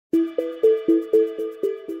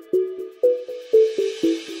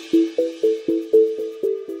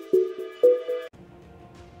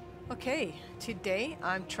Today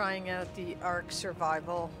I'm trying out the ARK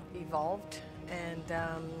Survival Evolved, and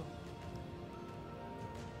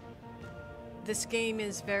this game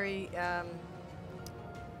is very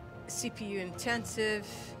CPU intensive.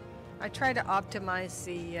 I try to optimize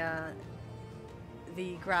the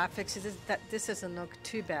graphics. This doesn't look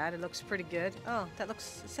too bad. It looks pretty good. Oh, that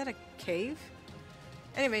looks, is that a cave?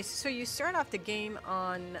 Anyways, so you start off the game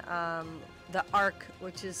on the Ark,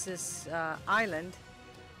 which is this island,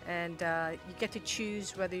 and you get to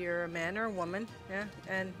choose whether you're a man or a woman. Yeah,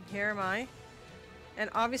 and here am I. And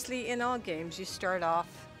obviously in all games you start off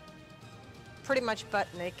pretty much butt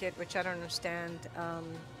naked, which I don't understand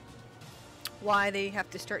why they have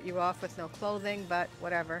to start you off with no clothing, but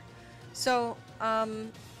whatever. So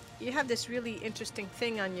you have this really interesting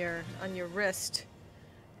thing on your wrist,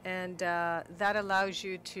 and that allows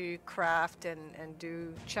you to craft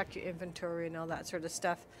and check your inventory and all that sort of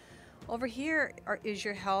stuff. Over here is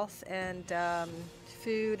your health and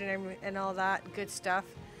food and all that good stuff.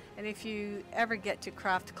 And if you ever get to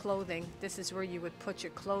craft clothing, this is where you would put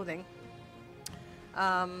your clothing.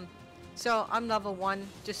 So I'm level 1,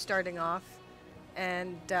 just starting off,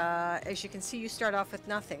 and as you can see, you start off with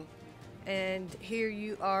nothing. And here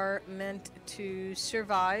you are meant to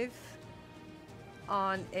survive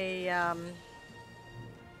on a,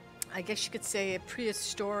 I guess you could say, a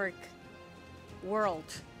prehistoric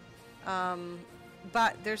world.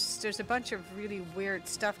 But there's a bunch of really weird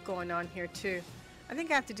stuff going on here too. I think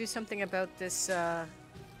I have to do something about this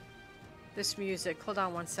this music. Hold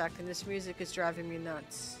on one second. This music is driving me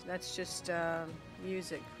nuts. That's just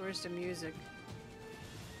music. Where's the music?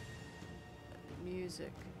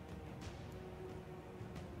 Music.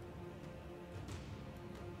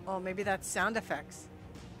 Oh, maybe that's sound effects.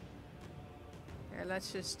 Here,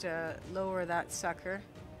 let's just lower that sucker.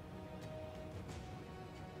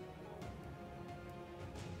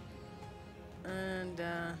 And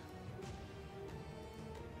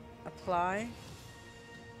apply.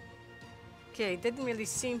 Okay, didn't really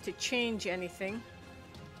seem to change anything.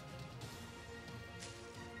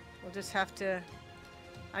 We'll just have to,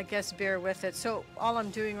 I guess, bear with it. So all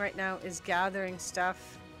I'm doing right now is gathering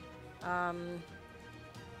stuff.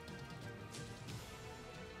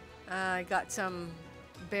 I got some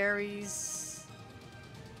berries,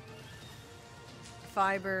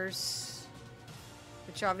 fibers,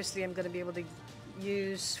 which obviously I'm going to be able to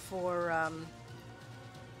use for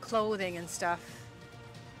clothing and stuff.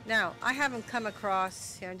 Now, I haven't come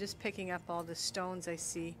across, I'm just picking up all the stones I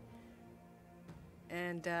see,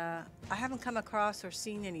 and I haven't come across or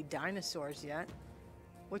seen any dinosaurs yet,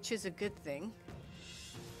 which is a good thing.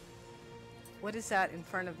 What is that in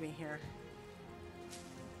front of me here?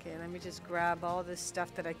 Okay, let me just grab all this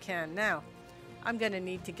stuff that I can. Now, I'm going to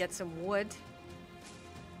need to get some wood,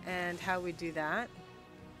 and how we do that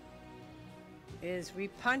is we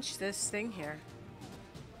punch this thing here.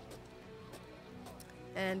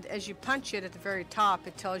 And as you punch it at the very top,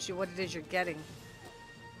 it tells you what it is you're getting.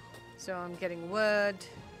 So I'm getting wood.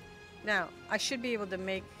 Now, I should be able to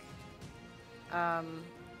make... I'm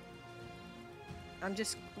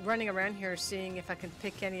just running around here seeing if I can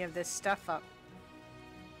pick any of this stuff up.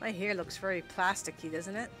 My hair looks very plasticky,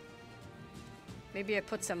 doesn't it? Maybe I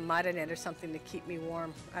put some mud in it or something to keep me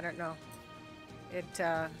warm. I don't know.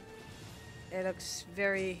 It looks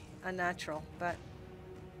very unnatural, but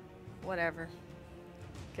whatever.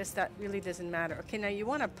 Guess that really doesn't matter. Okay, now you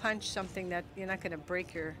want to punch something that you're not going to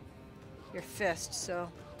break your fist, so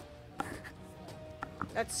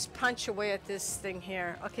let's punch away at this thing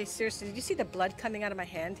here. Okay, seriously, did you see the blood coming out of my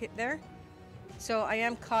hand there? So I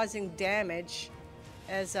am causing damage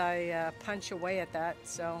as I punch away at that,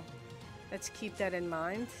 so let's keep that in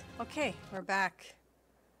mind. Okay, we're back.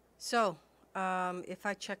 So if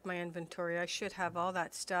I check my inventory, I should have all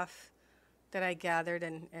that stuff that I gathered,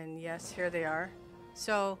 and yes, here they are.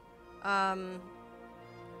 So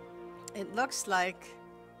it looks like,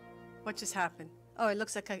 what just happened? Oh, it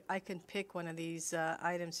looks like I can pick one of these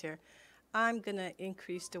items here. I'm gonna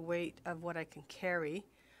increase the weight of what I can carry,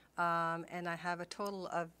 and I have a total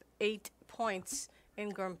of 8 points,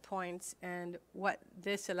 Ingram points, and what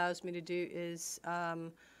this allows me to do is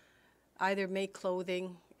either make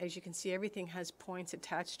clothing. As you can see, everything has points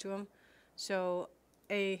attached to them, so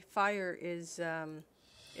a fire is a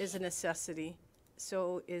necessity.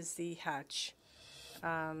 So is the hatch,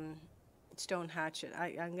 stone hatchet.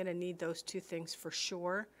 I'm going to need those two things for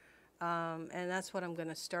sure, and that's what I'm going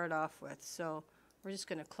to start off with. So we're just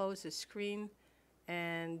going to close the screen,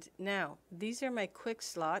 and now these are my quick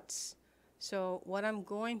slots. So what I'm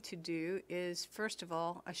going to do is, first of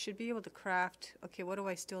all, I should be able to craft. Okay, what do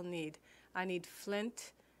I still need? I need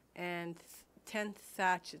flint and 10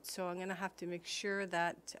 thatchet, so I'm going to have to make sure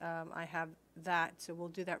that I have that, so we'll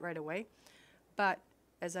do that right away. But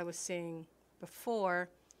as I was saying before,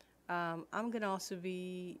 I'm going to also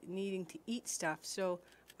be needing to eat stuff, so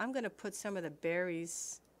I'm going to put some of the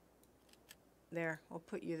berries there. I'll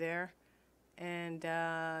put you there. And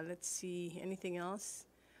let's see, anything else?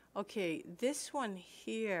 Okay, this one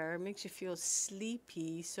here makes you feel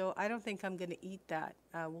sleepy, so I don't think I'm going to eat that.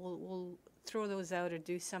 We'll throw those out or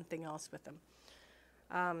do something else with them.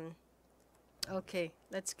 Okay,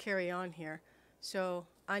 let's carry on here. So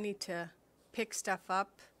I need to pick stuff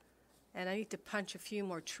up, and I need to punch a few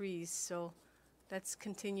more trees, so let's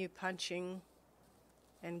continue punching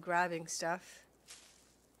and grabbing stuff.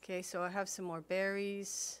 Okay, so I have some more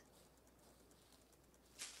berries.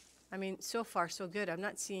 I mean, so far so good. I'm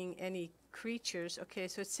not seeing any creatures. Okay,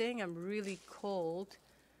 so it's saying I'm really cold,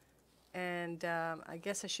 and I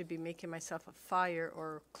guess I should be making myself a fire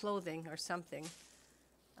or clothing or something.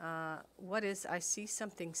 What is, I see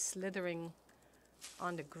something slithering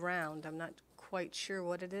on the ground. I'm not quite sure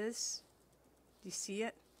what it is. Do you see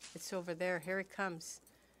it? It's over there. Here it comes.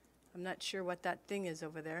 I'm not sure what that thing is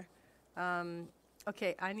over there.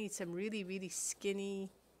 Okay, I need some really, really skinny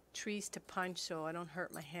trees to punch so I don't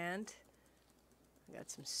hurt my hand. I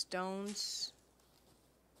got some stones.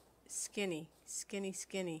 Skinny, skinny,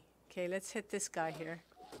 skinny. Okay, let's hit this guy here.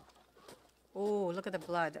 Oh, look at the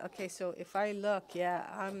blood. Okay, so if I look, yeah,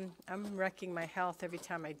 I'm wrecking my health every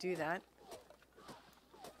time I do that.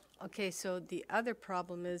 Okay, so the other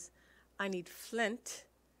problem is I need flint.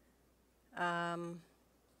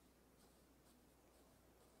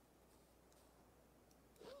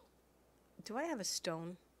 Do I have a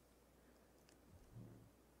stone?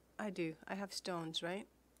 I do. I have stones, right?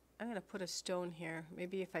 I'm going to put a stone here.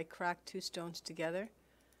 Maybe if I crack 2 stones together,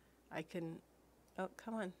 I can... Oh,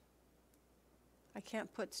 come on. I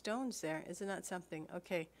can't put stones there. Isn't that something?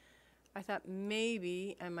 Okay. I thought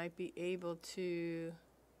maybe I might be able to...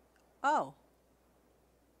 Oh.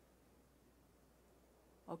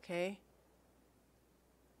 Okay.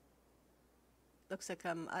 Looks like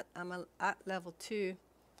I'm at level 2.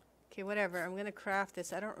 Okay, whatever. I'm going to craft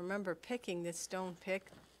this. I don't remember picking this stone pick,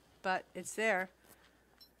 but it's there.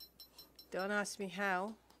 Don't ask me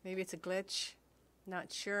how. Maybe it's a glitch.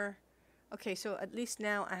 Not sure. Okay, so at least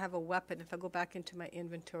now I have a weapon. If I go back into my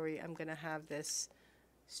inventory, I'm going to have this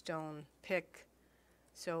stone pick.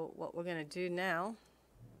 So what we're going to do now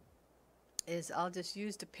is I'll just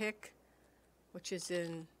use the pick, which is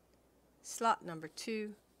in slot number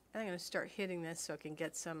 2. And I'm going to start hitting this so I can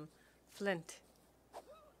get some flint.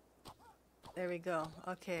 There we go.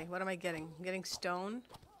 Okay, what am I getting? I'm getting stone,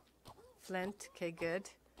 flint. Okay, good.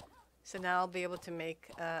 So now I'll be able to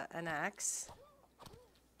make an axe.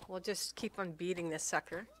 We'll just keep on beating this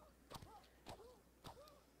sucker.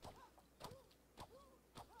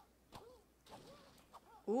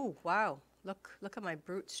 Ooh, wow. Look at my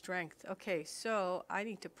brute strength. Okay, so I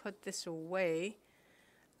need to put this away.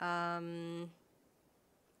 I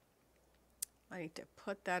need to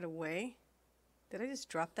put that away. Did I just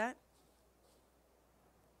drop that?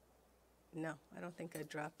 No, I don't think I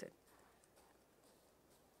dropped it.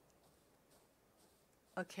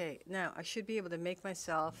 Okay, now I should be able to make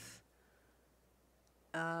myself...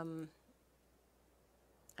 I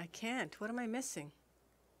can't. What am I missing?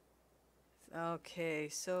 Okay,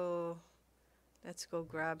 so let's go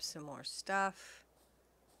grab some more stuff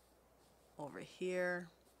over here.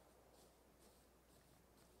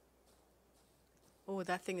 Oh,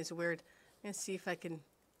 that thing is weird. I'm going to see if I can...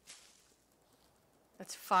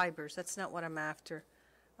 That's fibers. That's not what I'm after.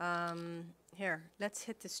 Here, let's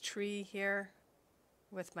hit this tree here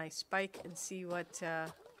with my spike and see what...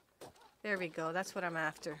 there we go. That's what I'm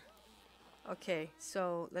after. Okay,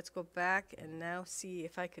 so let's go back and now see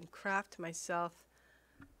if I can craft myself...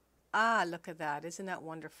 Ah, look at that. Isn't that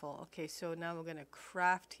wonderful? Okay, so now we're going to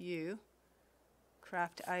craft you.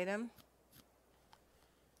 Craft item.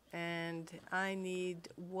 And I need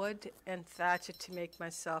wood and thatch to make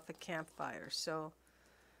myself a campfire. So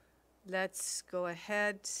let's go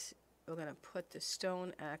ahead. We're going to put the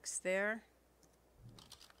stone axe there.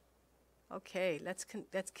 Okay, let's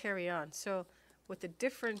carry on. So with the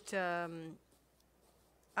different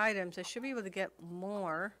items, I should be able to get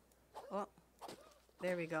more. Oh,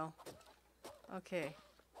 there we go. Okay,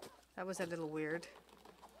 that was a little weird.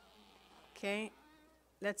 Okay,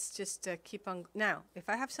 let's just keep on. Now, if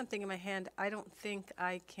I have something in my hand, I don't think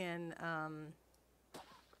I can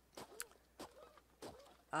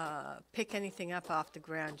pick anything up off the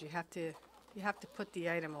ground. You have to put the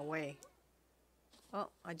item away. Oh,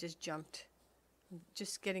 I just jumped. I'm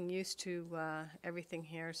just getting used to everything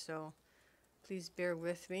here, so please bear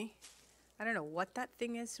with me. I don't know what that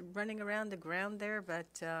thing is running around the ground there, but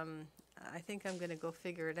I think I'm going to go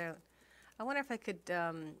figure it out. I wonder if I could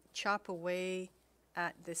chop away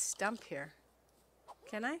at this stump here.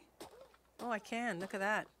 Can I? Oh, I can. Look at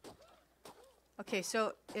that. Okay,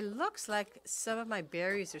 so it looks like some of my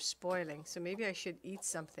berries are spoiling, so maybe I should eat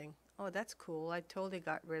something. Oh, that's cool. I totally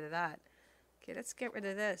got rid of that. Okay, let's get rid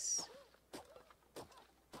of this.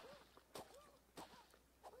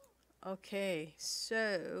 Okay,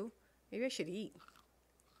 so maybe I should eat.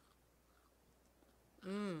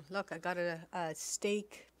 Look, I got a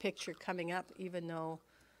steak picture coming up, even though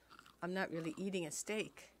I'm not really eating a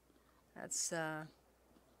steak. That's not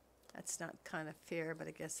kind of fair, but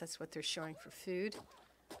I guess that's what they're showing for food.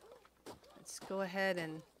 Let's go ahead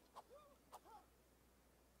and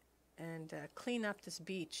clean up this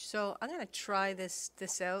beach. So I'm going to try this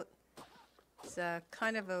out. It's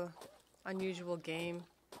kind of a unusual game,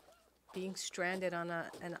 being stranded on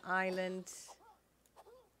an island.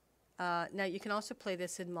 Now you can also play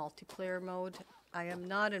this in multiplayer mode. I am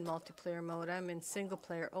not in multiplayer mode. I'm in single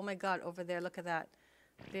player. Oh my God, over there, look at that.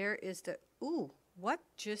 There is the... Ooh, what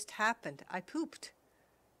just happened? I pooped.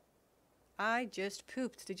 I just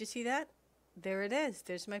pooped. Did you see that? There it is.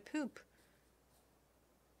 There's my poop.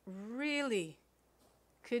 Really?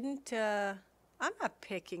 Couldn't... I'm not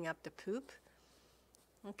picking up the poop.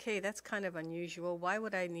 Okay, that's kind of unusual. Why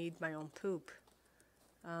would I need my own poop?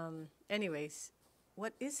 Anyways,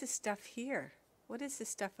 what is this stuff here? What is this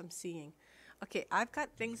stuff I'm seeing? Okay, I've got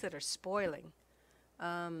things that are spoiling.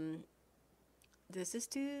 Does this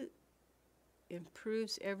do...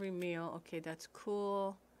 Improves every meal. Okay, that's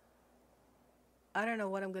cool. I don't know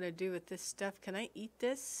what I'm going to do with this stuff. Can I eat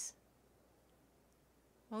this?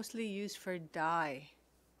 Mostly used for dye.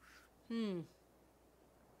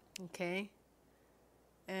 Okay.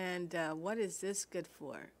 And what is this good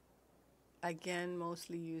for? Again,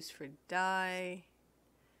 mostly used for dye.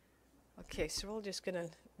 Okay, so we're just going to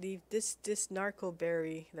leave this narco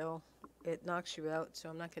berry, though. It knocks you out, so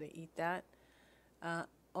I'm not going to eat that.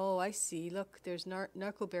 Oh, I see. Look, there's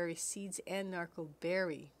narco berry seeds and narco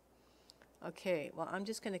berry. Okay, well, I'm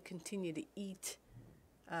just going to continue to eat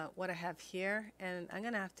what I have here, and I'm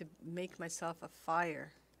going to have to make myself a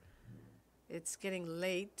fire. It's getting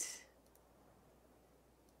late.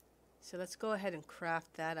 So let's go ahead and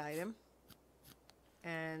craft that item.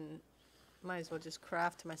 And might as well just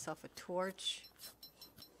craft myself a torch.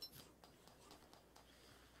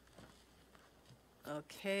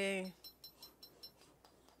 Okay.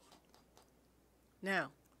 Now,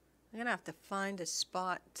 I'm going to have to find a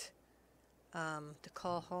spot to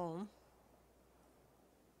call home.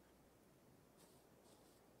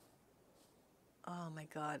 Oh my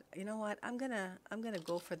God. You know what? I'm gonna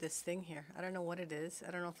go for this thing here. I don't know what it is.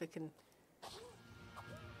 I don't know if it can...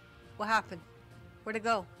 What happened? Where'd it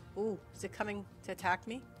go? Ooh, is it coming to attack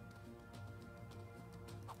me?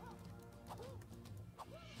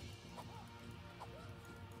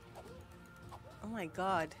 Oh my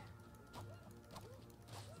God.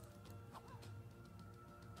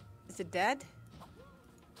 Is it dead?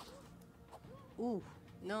 Ooh,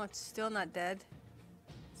 no, it's still not dead.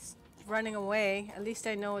 It's running away. At least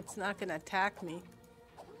I know it's not going to attack me.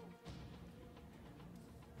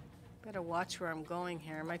 Better watch where I'm going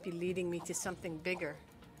here. It might be leading me to something bigger.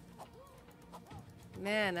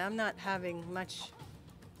 Man, I'm not having much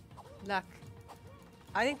luck.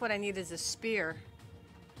 I think what I need is a spear.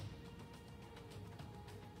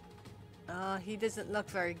 He doesn't look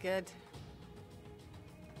very good.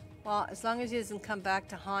 Well, as long as he doesn't come back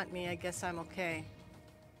to haunt me, I guess I'm okay.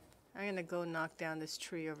 I'm gonna go knock down this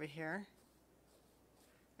tree over here.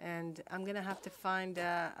 And I'm gonna have to find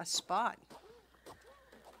a spot.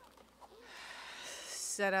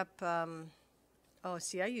 Set up, oh,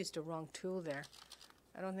 see, I used the wrong tool there.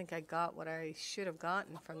 I don't think I got what I should have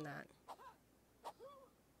gotten from that.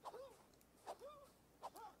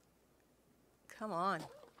 Come on.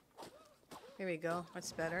 Here we go,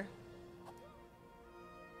 that's better.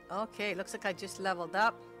 Okay, looks like I just leveled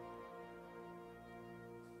up.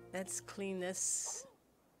 Let's clean this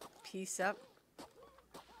piece up.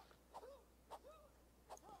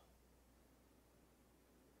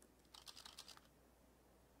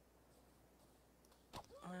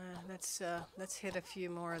 Let's hit a few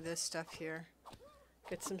more of this stuff here.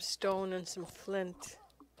 Get some stone and some flint.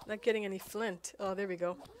 Not getting any flint. Oh, there we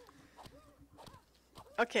go.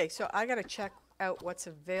 Okay, so I gotta check out what's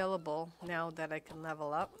available now that I can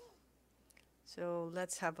level up. So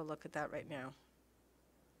let's have a look at that right now.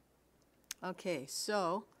 Okay,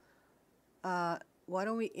 so why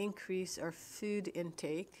don't we increase our food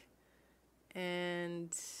intake?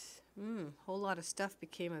 And whole lot of stuff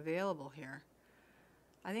became available here.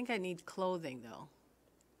 I think I need clothing though.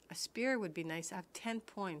 A spear would be nice. I have 10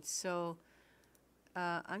 points, so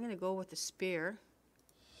I'm going to go with the spear.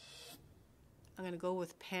 I'm going to go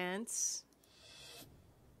with pants.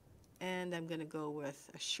 And I'm going to go with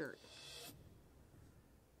a shirt.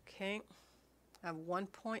 Okay. I have 1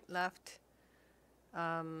 point left.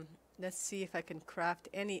 Let's see if I can craft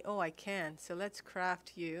any. Oh, I can. So let's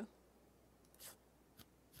craft you.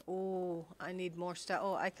 Oh, I need more stuff.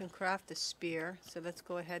 Oh, I can craft a spear. So let's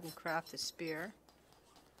go ahead and craft a spear.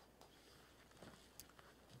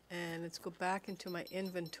 And let's go back into my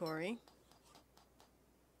inventory.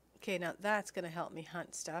 Okay, now that's going to help me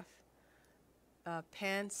hunt stuff.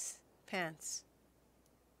 Pants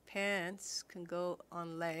can go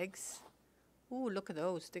on legs. Ooh, look at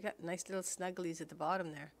those. They got nice little snugglies at the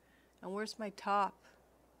bottom there. And where's my top?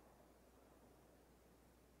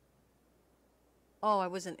 Oh, I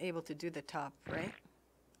wasn't able to do the top, right?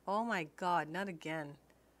 Oh my God, not again.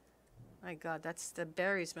 My God, that's the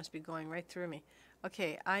berries must be going right through me.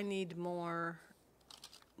 Okay, I need more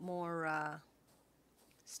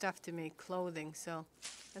stuff to make clothing, so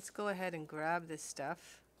let's go ahead and grab this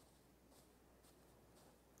stuff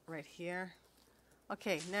right here.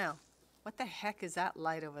 Okay, now, what the heck is that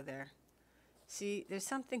light over there? See, there's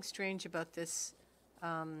something strange about this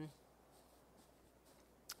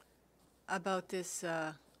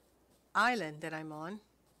island that I'm on.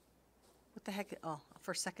 What the heck? Oh,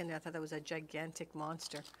 for a second there, I thought that was a gigantic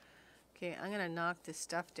monster. Okay, I'm gonna knock this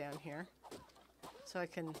stuff down here so I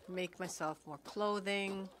can make myself more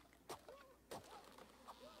clothing.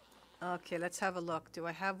 Okay, let's have a look. Do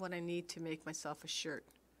I have what I need to make myself a shirt?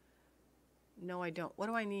 No, I don't. What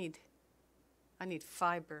do I need? I need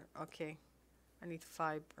fiber. Okay, I need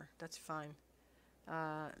fiber. That's fine.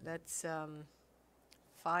 That's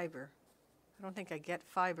fiber. I don't think I get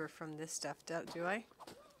fiber from this stuff, do I?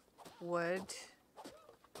 Wood.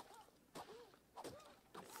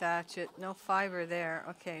 Thatch it. No fiber there.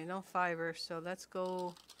 Okay, no fiber. So let's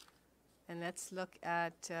go and let's look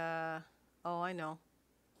at, oh, I know.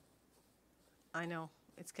 I know.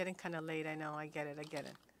 It's getting kind of late. I know. I get it. I get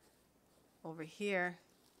it. Over here.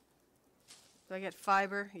 Do I get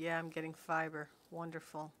fiber? Yeah, I'm getting fiber.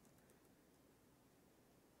 Wonderful.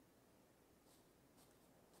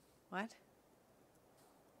 What?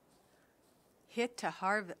 Hit to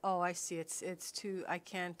harvest. Oh, I see. It's too. I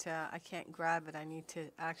can't grab it. I need to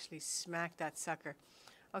actually smack that sucker.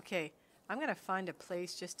 Okay, I'm gonna find a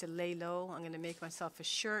place just to lay low. I'm gonna make myself a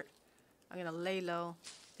shirt. I'm gonna lay low.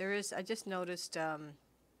 There is. I just noticed.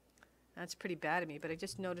 That's pretty bad of me, but I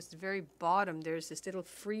just noticed the very bottom. There's this little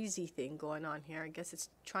freezy thing going on here. I guess it's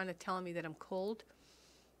trying to tell me that I'm cold.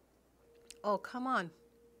 Oh, come on.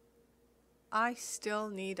 I still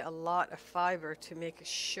need a lot of fiber to make a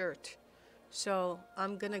shirt. So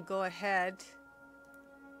I'm going to go ahead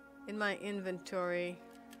in my inventory.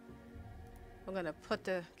 I'm going to put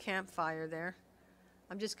the campfire there.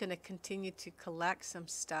 I'm just going to continue to collect some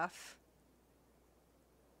stuff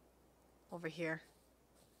over here.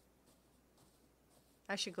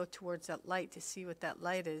 I should go towards that light to see what that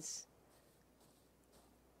light is.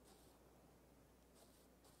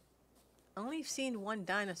 Only seen one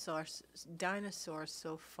dinosaur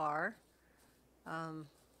so far. I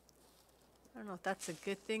don't know if that's a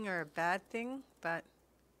good thing or a bad thing, but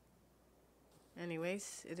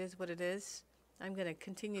anyways, it is what it is. I'm going to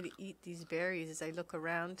continue to eat these berries as I look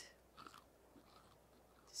around.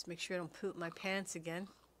 Just make sure I don't poop my pants again.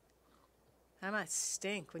 I might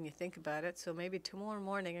stink when you think about it, so maybe tomorrow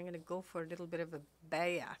morning I'm going to go for a little bit of a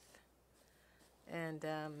bath. And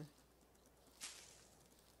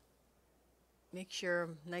make sure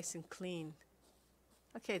I'm nice and clean.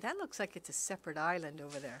 Okay, that looks like it's a separate island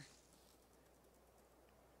over there.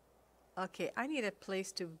 Okay, I need a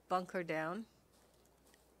place to bunker down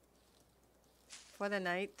for the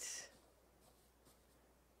night.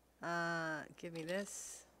 Give me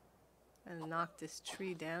this and knock this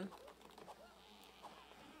tree down.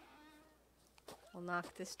 We'll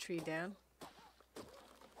knock this tree down.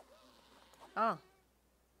 Oh,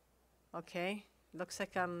 okay. Looks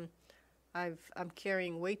like I'm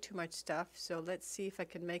carrying way too much stuff. So let's see if I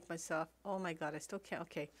can make myself. Oh my God, I still can't.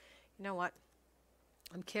 Okay, you know what?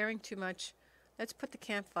 I'm carrying too much. Let's put the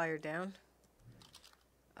campfire down.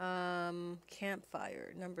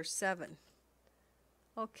 Campfire number 7.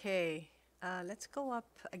 Okay, let's go up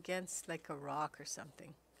against like a rock or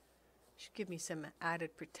something. Should give me some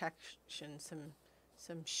added protection, some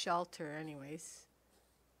shelter anyways.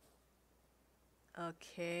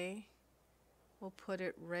 Okay, we'll put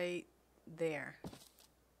it right there.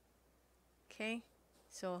 Okay,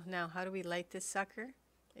 so now how do we light this sucker?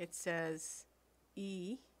 It says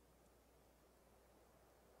E.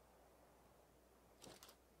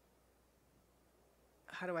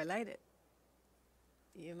 how do I light it?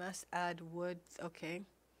 You must add wood. Okay.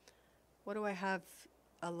 What do I have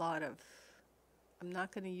a lot of? I'm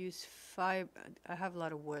not going to use fiber. I have a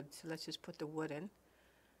lot of wood, so let's just put the wood in.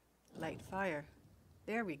 Light fire.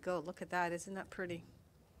 There we go. Look at that. Isn't that pretty?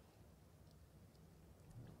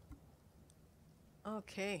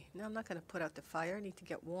 Okay. Now I'm not going to put out the fire. I need to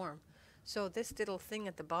get warm. So this little thing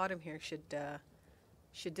at the bottom here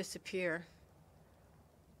should disappear.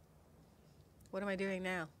 What am I doing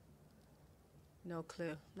now? No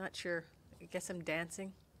clue. Not sure. I guess I'm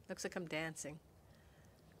dancing. Looks like I'm dancing.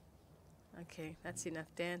 Okay, that's enough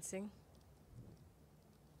dancing.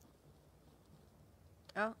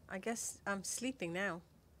 Oh, I guess I'm sleeping now.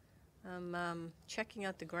 I'm checking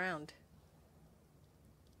out the ground.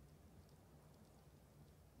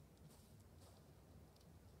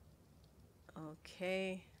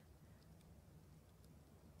 Okay.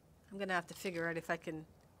 I'm gonna have to figure out if I can...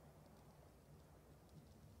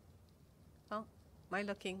 Oh, am I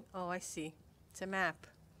looking? Oh, I see. It's a map.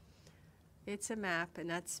 It's a map, and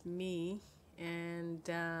that's me. And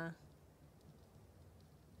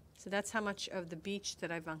so that's how much of the beach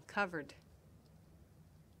that I've uncovered.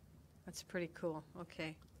 That's pretty cool.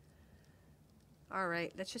 Okay. All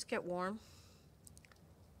right, let's just get warm.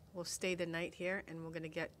 We'll stay the night here, and we're going to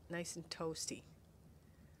get nice and toasty.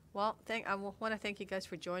 Well, I want to thank you guys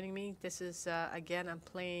for joining me. This is, again, I'm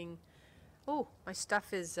playing... Oh, my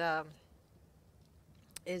stuff is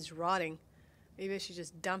rotting. Maybe I should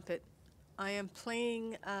just dump it. I am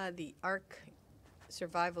playing the ARK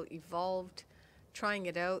Survival Evolved, trying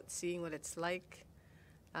it out, seeing what it's like.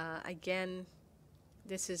 Again,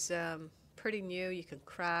 this is pretty new. You can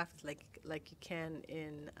craft like you can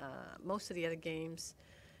in most of the other games.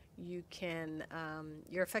 You can,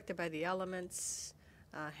 you're affected by the elements,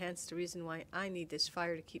 hence the reason why I need this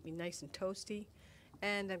fire to keep me nice and toasty.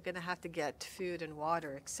 And I'm going to have to get food and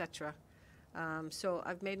water, etc. So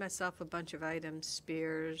I've made myself a bunch of items,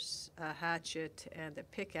 spears, a hatchet, and a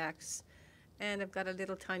pickaxe. And I've got a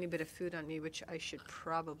little tiny bit of food on me, which I should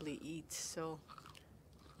probably eat. So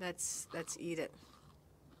let's eat it.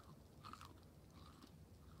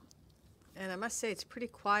 And I must say, it's pretty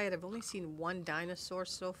quiet. I've only seen one dinosaur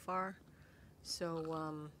so far. So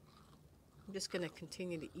I'm just going to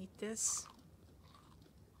continue to eat this.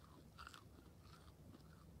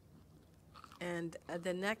 And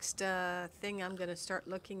the next thing I'm going to start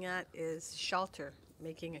looking at is shelter,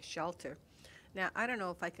 making a shelter. Now, I don't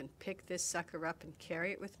know if I can pick this sucker up and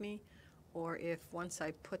carry it with me, or if once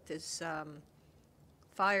I put this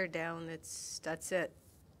fire down, that's it.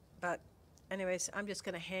 But anyways, I'm just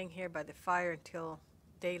going to hang here by the fire until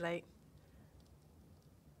daylight.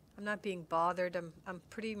 I'm not being bothered. I'm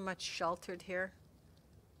pretty much sheltered here.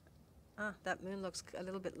 Ah, that moon looks a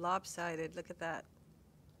little bit lopsided. Look at that.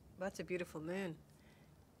 That's a beautiful moon.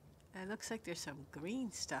 And it looks like there's some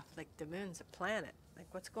green stuff, like the moon's a planet. Like,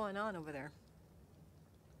 what's going on over there?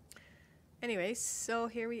 Anyways, so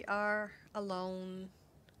here we are alone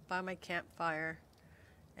by my campfire.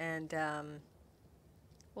 And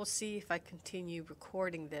we'll see if I continue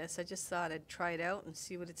recording this. I just thought I'd try it out and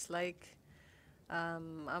see what it's like.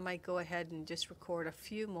 I might go ahead and just record a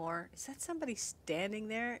few more. Is that somebody standing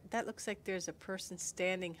there? That looks like there's a person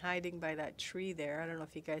standing, hiding by that tree there. I don't know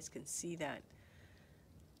if you guys can see that.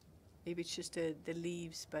 Maybe it's just the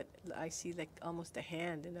leaves, but I see like almost a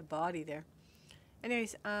hand and a body there.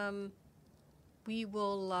 Anyways, we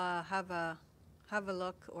will have a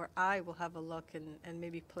look, or I will have a look and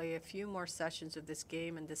maybe play a few more sessions of this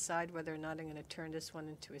game and decide whether or not I'm going to turn this one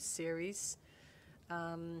into a series.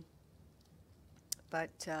 But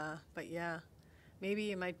yeah,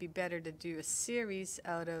 maybe it might be better to do a series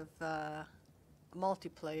out of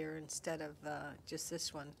multiplayer instead of just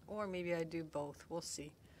this one. Or maybe I do both. We'll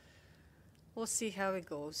see. We'll see how it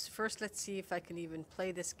goes. First, let's see if I can even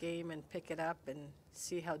play this game and pick it up and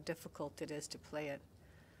see how difficult it is to play it.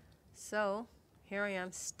 So, here I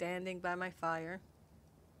am standing by my fire.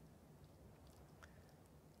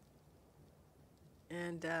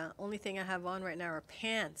 And only thing I have on right now are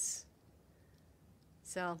pants.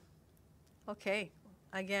 So, okay,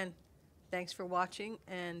 again, thanks for watching,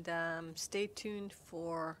 and stay tuned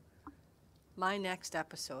for my next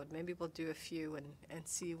episode. Maybe we'll do a few and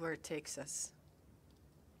see where it takes us.